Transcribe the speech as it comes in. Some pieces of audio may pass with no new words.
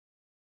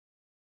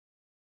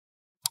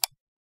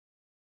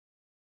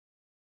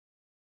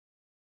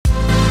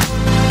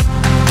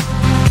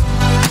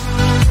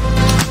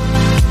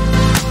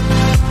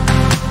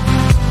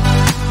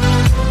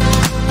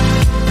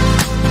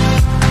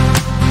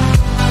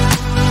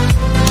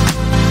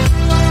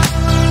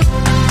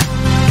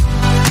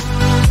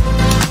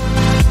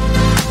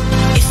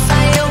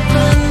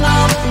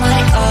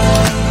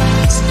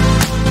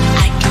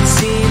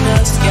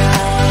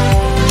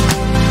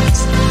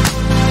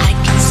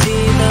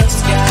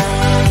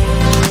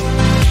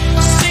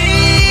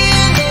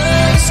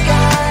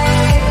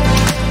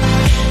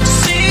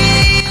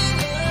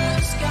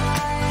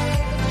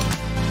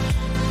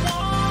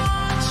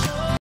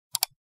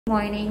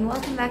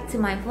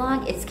my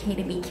vlog. It's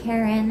K2B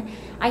Karen.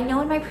 I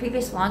know in my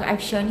previous vlog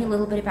I've shown you a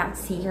little bit about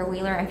Seager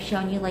Wheeler. I've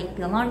shown you like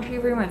the laundry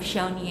room, I've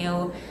shown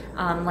you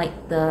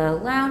like the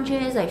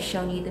lounges, I've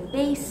shown you the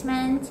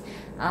basement,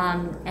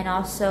 and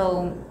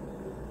also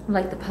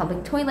like the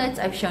public toilets.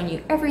 I've shown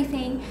you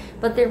everything,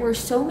 but there were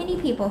so many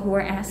people who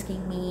were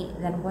asking me,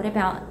 then what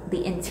about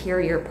the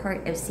interior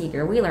part of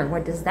Seager Wheeler?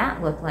 What does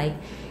that look like?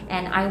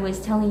 And I was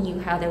telling you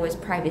how there was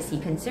privacy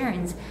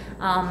concerns.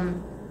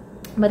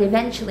 But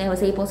eventually I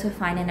was able to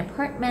find an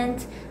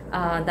apartment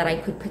that I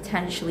could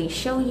potentially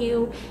show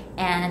you,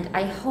 and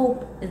I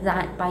hope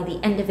that by the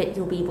end of it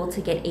you'll be able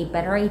to get a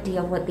better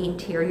idea of what the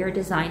interior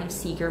design of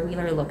Seager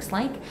Wheeler looks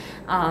like.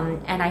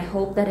 And I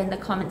hope that in the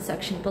comment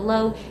section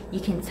below you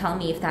can tell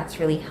me if that's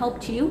really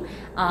helped you.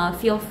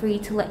 Feel free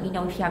to let me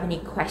know if you have any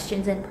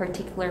questions in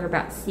particular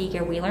about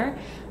Seager Wheeler.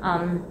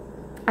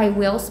 I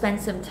will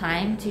spend some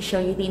time to show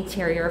you the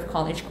interior of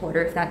College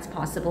Quarter if that's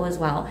possible as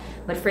well.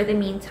 But for the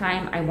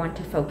meantime, I want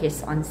to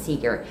focus on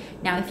Seager.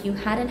 Now, if you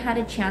hadn't had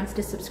a chance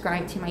to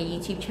subscribe to my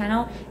YouTube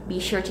channel, be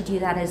sure to do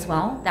that as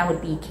well. That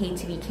would be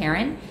K2B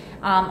Karen.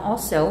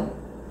 Also,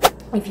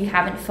 if you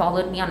haven't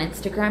followed me on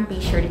Instagram, be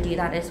sure to do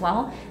that as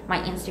well. My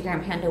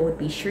Instagram handle would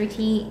be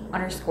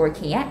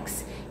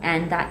shruti_kx,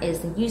 and that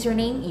is the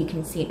username. You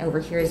can see it over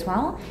here as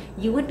well.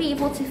 You would be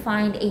able to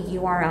find a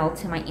URL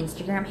to my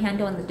Instagram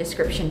handle in the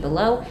description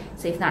below.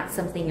 So if that's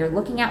something you're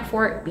looking out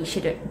for, be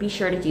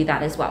sure to do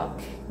that as well.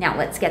 Now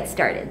let's get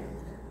started.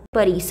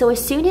 So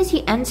as soon as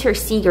you enter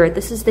Seager,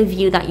 this is the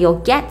view that you'll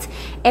get.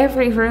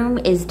 Every room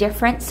is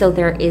different, so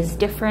there is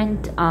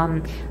different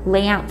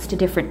layouts to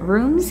different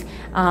rooms.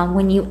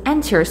 When you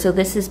enter, so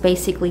this is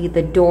basically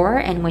the door,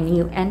 and when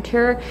you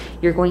enter,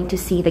 you're going to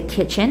see the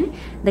kitchen.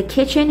 The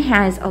kitchen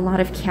has a lot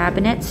of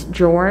cabinets,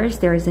 drawers.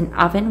 There is an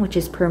oven which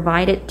is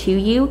provided to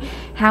you.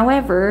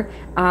 However,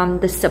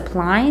 the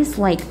supplies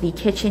like the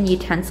kitchen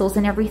utensils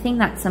and everything,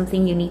 that's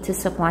something you need to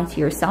supply to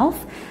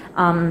yourself.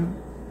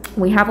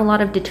 We have a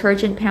lot of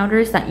detergent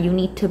powders that you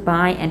need to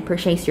buy and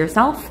purchase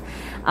yourself.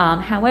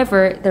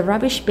 However, the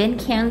rubbish bin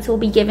cans will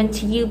be given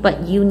to you,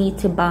 but you need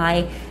to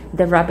buy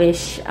the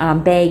rubbish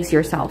bags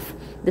yourself.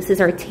 This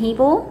is our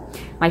table,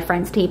 my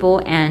friend's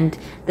table, and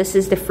this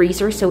is the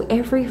freezer. So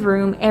every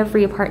room,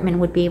 every apartment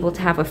would be able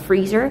to have a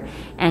freezer,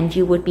 and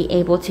you would be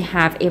able to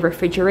have a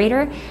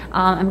refrigerator.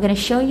 I'm going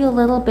to show you a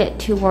little bit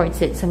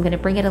towards it, so I'm going to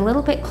bring it a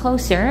little bit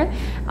closer.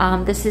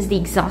 This is the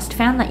exhaust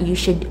fan that you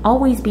should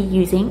always be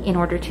using in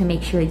order to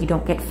make sure you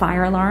don't get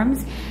fire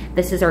alarms.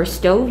 This is our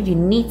stove. You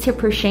need to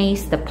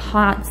purchase the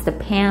pots, the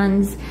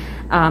pans,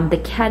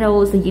 the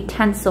kettles, the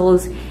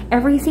utensils.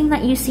 Everything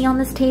that you see on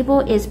this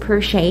table is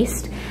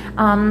purchased.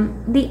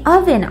 The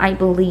oven, I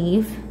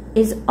believe,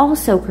 is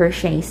also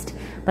purchased,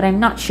 but I'm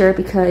not sure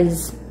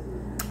because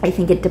I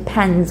think it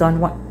depends on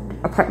what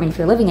apartment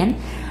you're living in.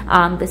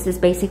 This is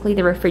basically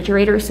the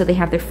refrigerator, so they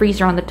have the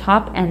freezer on the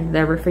top and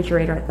the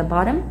refrigerator at the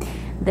bottom.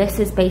 This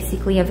is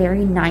basically a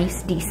very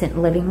nice, decent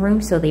living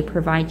room, so they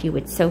provide you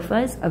with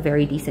sofas, a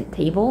very decent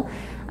table.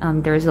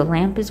 There's a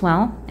lamp as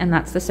well, and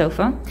that's the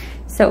sofa.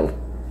 So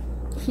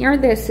here,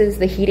 this is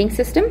the heating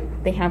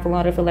system. They have a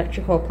lot of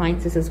electrical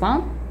appliances as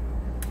well.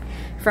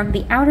 From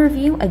the outer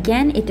view,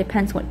 again, it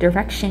depends what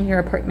direction your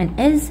apartment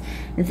is.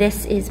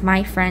 This is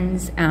my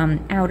friend's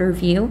outer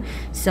view.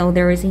 So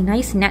there is a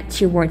nice net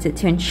towards it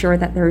to ensure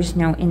that there's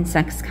no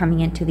insects coming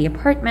into the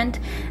apartment,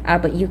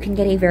 but you can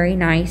get a very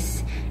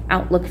nice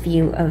outlook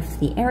view of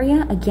the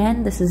area.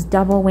 Again, this is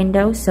double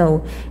window,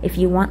 so if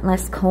you want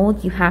less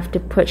cold, you have to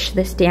push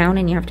this down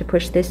and you have to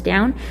push this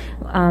down.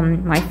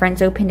 My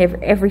friends opened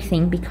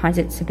everything because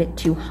it's a bit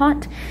too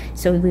hot,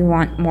 so we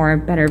want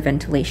better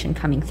ventilation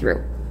coming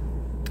through.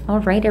 All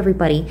right,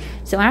 everybody,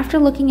 so after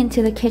looking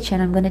into the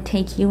kitchen, I'm going to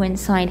take you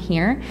inside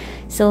here.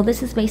 So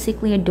this is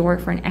basically a door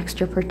for an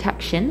extra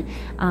protection.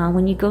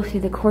 When you go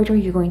through the corridor,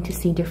 you're going to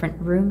see different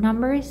room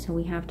numbers. So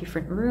we have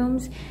different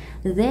rooms.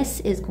 This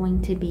is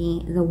going to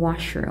be the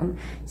washroom.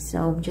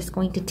 So I'm just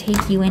going to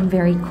take you in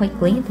very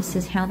quickly. This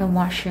is how the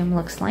washroom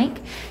looks like.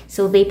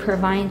 So they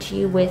provide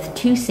you with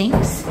 2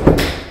 sinks.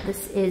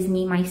 This is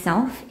me,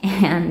 myself,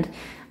 and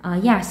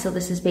yeah, so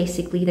this is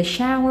basically the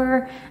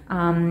shower.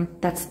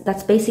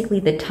 That's basically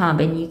the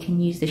tub, and you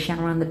can use the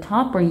shower on the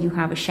top, or you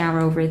have a shower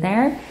over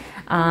there.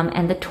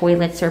 And the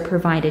toilets are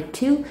provided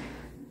too.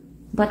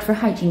 But for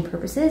hygiene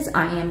purposes,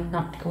 I am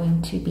not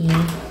going to be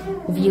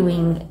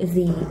viewing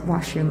the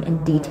washroom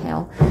in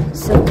detail.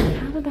 So we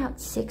have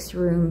about 6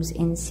 rooms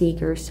in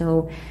Seager.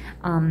 So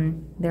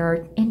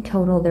in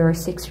total, there are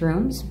 6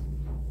 rooms.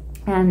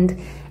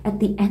 And at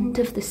the end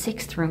of the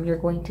 6th room, you're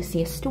going to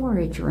see a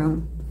storage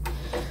room.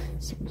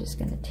 So I'm just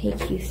going to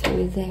take you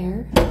through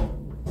there.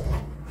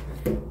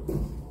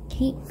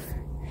 Okay,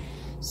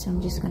 so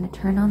I'm just going to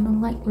turn on the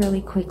light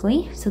really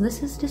quickly. So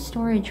this is the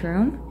storage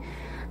room.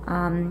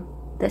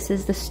 This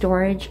is the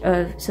storage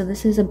of, so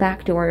this is a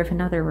back door of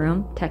another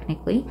room,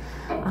 technically.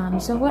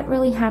 So what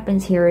really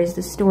happens here is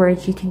the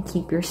storage. You can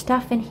keep your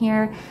stuff in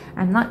here.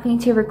 I'm not going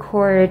to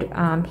record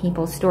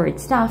people's storage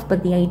stuff,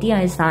 but the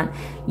idea is that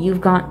you've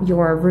got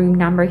your room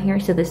number here.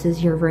 So this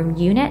is your room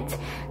unit.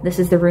 This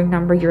is the room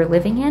number you're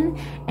living in.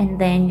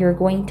 And then you're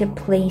going to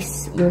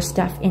place your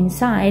stuff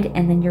inside,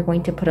 and then you're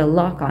going to put a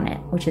lock on it,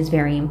 which is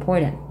very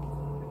important.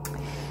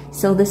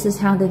 So this is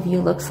how the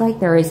view looks like.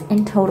 There is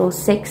in total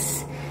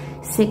six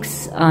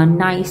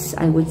nice,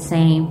 I would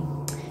say,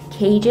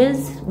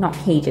 cages. Not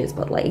cages,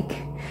 but like,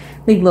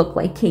 they look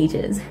like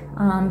cages.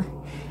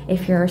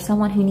 If you're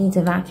someone who needs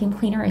a vacuum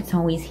cleaner, it's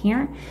always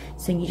here.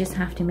 So you just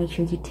have to make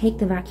sure you take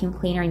the vacuum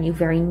cleaner and you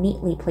very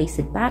neatly place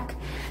it back.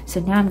 So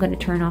now I'm going to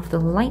turn off the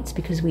lights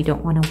because we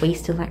don't want to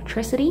waste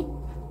electricity.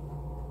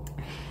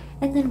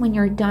 And then when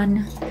you're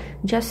done,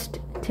 just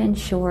to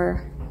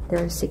ensure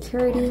there's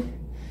security,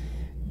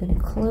 I'm going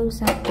to close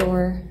that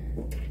door.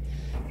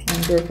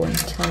 And we're going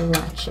to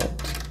latch it.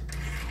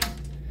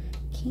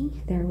 Okay,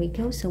 there we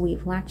go. So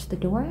we've latched the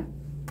door.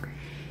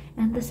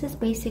 And this is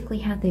basically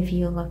how the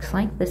view looks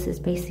like. This is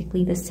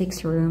basically the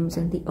 6 rooms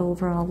and the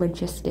overall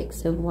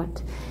logistics of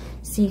what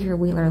Seager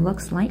Wheeler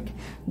looks like.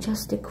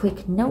 Just a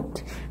quick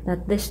note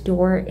that this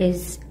door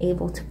is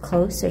able to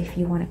close. So if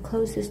you want to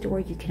close this door,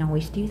 you can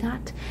always do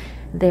that.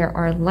 There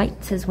are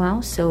lights as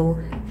well.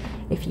 So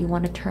if you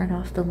want to turn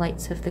off the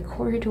lights of the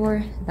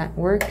corridor, that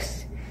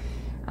works.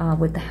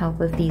 With the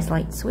help of these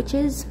light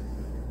switches.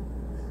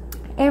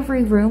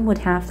 Every room would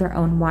have their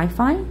own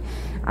Wi-Fi.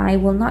 I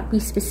will not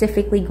be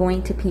specifically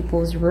going to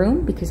people's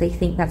room because I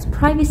think that's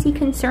privacy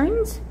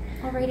concerns.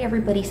 Alright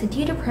everybody, so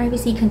due to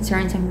privacy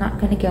concerns, I'm not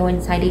going to go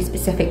inside a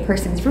specific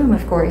person's room,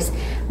 of course,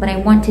 but I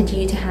wanted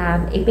you to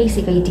have a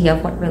basic idea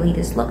of what really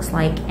this looks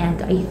like,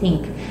 and I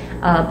think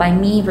by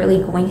me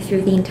really going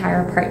through the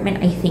entire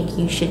apartment, I think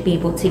you should be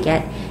able to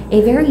get a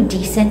very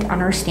decent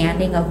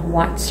understanding of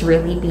what's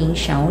really being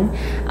shown.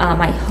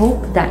 I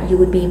hope that you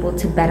would be able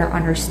to better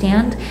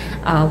understand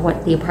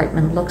what the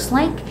apartment looks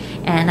like,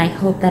 and I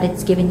hope that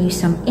it's given you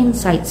some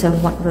insights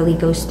of what really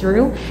goes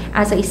through.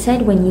 As I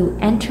said, when you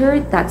enter,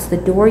 that's the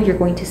door. You're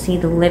going to see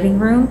the living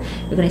room,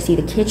 you're going to see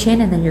the kitchen,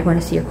 and then you're going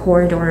to see a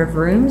corridor of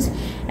rooms.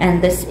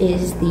 And this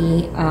is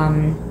the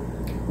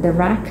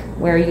rack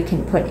where you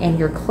can put in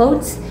your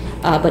clothes.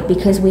 But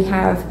because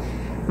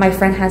my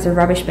friend has a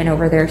rubbish bin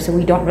over there, so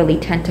we don't really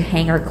tend to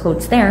hang our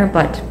clothes there.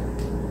 But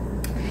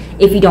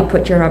if you don't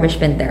put your rubbish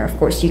bin there, of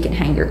course, you can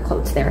hang your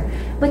clothes there.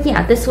 But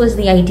yeah, this was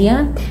the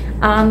idea.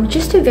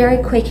 Just a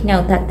very quick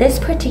note that this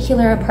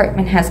particular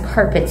apartment has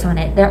carpets on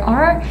it. There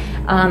are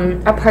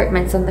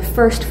apartments on the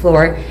 1st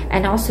floor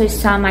and also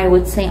some, I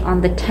would say,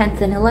 on the 10th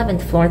and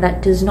 11th floor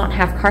that does not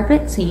have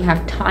carpet, so you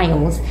have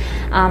tiles.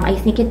 I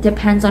think it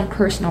depends on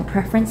personal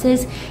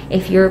preferences.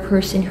 If you're a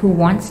person who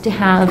wants to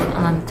have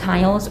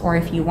tiles, or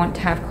if you want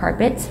to have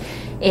carpets,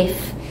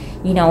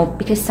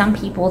 because some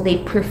people, they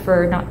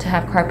prefer not to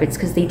have carpets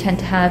because they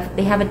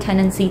have a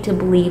tendency to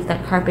believe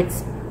that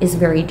carpets is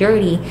very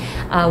dirty,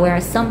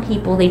 whereas some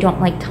people, they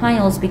don't like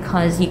tiles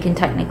because you can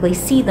technically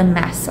see the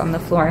mess on the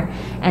floor,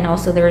 and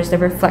also there is the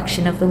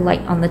reflection of the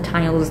light on the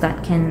tiles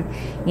that can,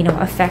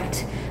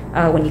 affect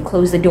when you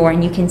close the door,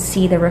 and you can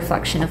see the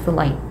reflection of the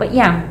light. But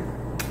yeah,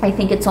 I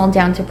think it's all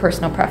down to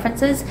personal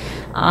preferences,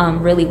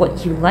 really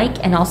what you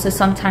like. And also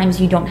sometimes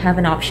you don't have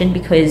an option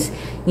because,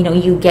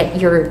 you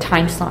get your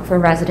time slot for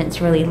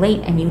residence really late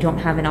and you don't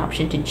have an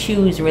option to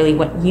choose really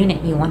what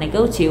unit you want to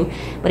go to.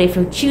 But if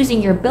you're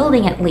choosing your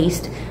building, at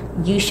least,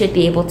 you should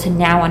be able to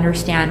now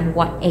understand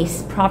what a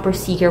proper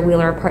Seager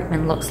Wheeler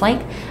apartment looks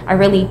like. I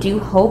really do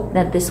hope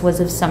that this was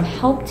of some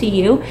help to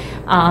you.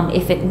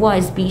 If it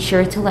was, be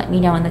sure to let me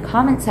know in the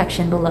comment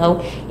section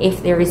below.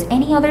 If there is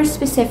any other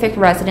specific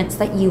residence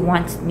that you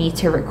want me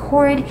to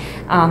record,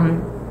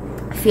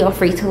 feel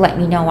free to let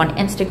me know on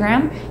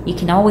Instagram. You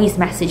can always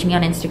message me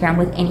on Instagram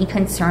with any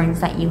concerns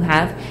that you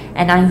have,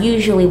 and I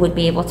usually would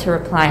be able to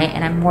reply,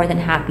 and I'm more than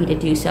happy to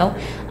do so.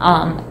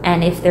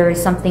 And if there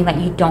is something that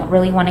you don't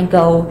really want to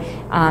go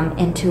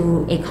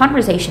into a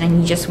conversation and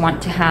you just want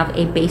to have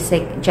a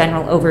basic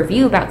general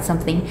overview about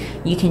something,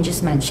 you can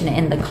just mention it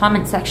in the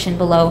comment section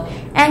below,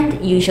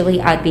 and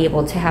usually I'd be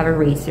able to have a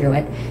read through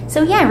it.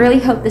 So yeah, I really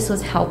hope this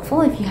was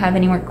helpful. If you have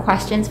any more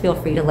questions, feel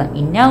free to let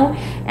me know.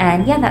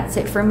 And yeah, that's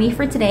it for me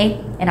for today,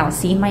 and I'll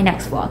see you in my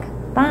next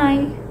vlog.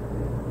 Bye!